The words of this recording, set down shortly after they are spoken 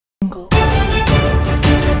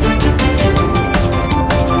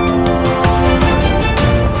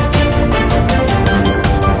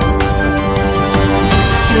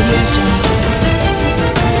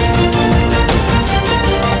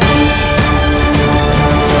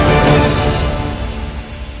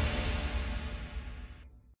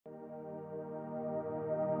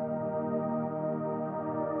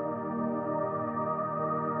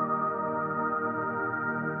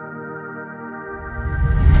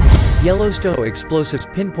Yellowstone explosives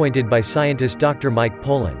pinpointed by scientist Dr. Mike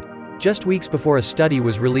Poland. Just weeks before a study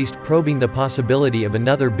was released probing the possibility of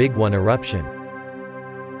another big one eruption.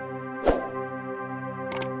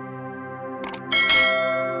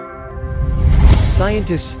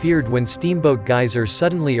 Scientists feared when Steamboat Geyser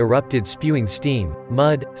suddenly erupted, spewing steam,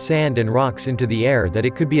 mud, sand and rocks into the air, that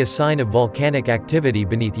it could be a sign of volcanic activity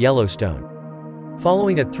beneath Yellowstone.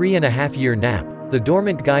 Following a 3.5-year nap, the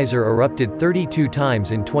dormant geyser erupted 32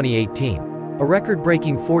 times in 2018, a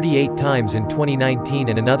record-breaking 48 times in 2019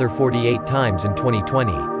 and another 48 times in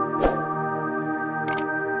 2020.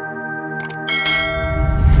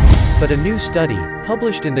 But a new study,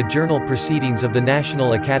 published in the journal Proceedings of the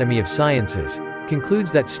National Academy of Sciences,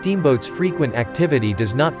 concludes that Steamboat's frequent activity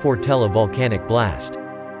does not foretell a volcanic blast.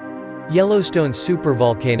 Yellowstone's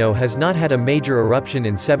supervolcano has not had a major eruption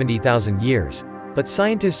in 70,000 years, but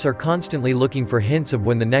scientists are constantly looking for hints of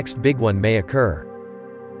when the next big one may occur.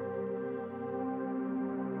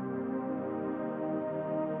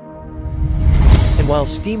 And while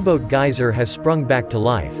Steamboat Geyser has sprung back to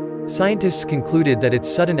life, scientists concluded that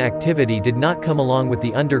its sudden activity did not come along with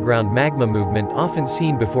the underground magma movement often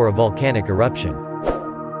seen before a volcanic eruption.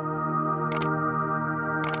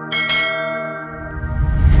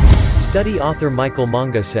 Study author Michael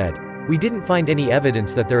Monga said, "We didn't find any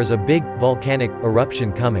evidence that there is a big, volcanic,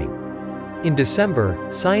 eruption coming." In December,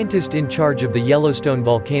 scientist in charge of the Yellowstone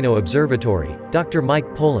Volcano Observatory, Dr.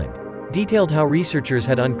 Mike Poland, detailed how researchers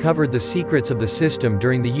had uncovered the secrets of the system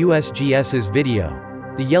during the USGS's video,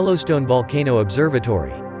 The Yellowstone Volcano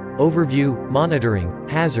Observatory: Overview, Monitoring,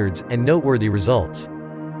 Hazards, and Noteworthy Results.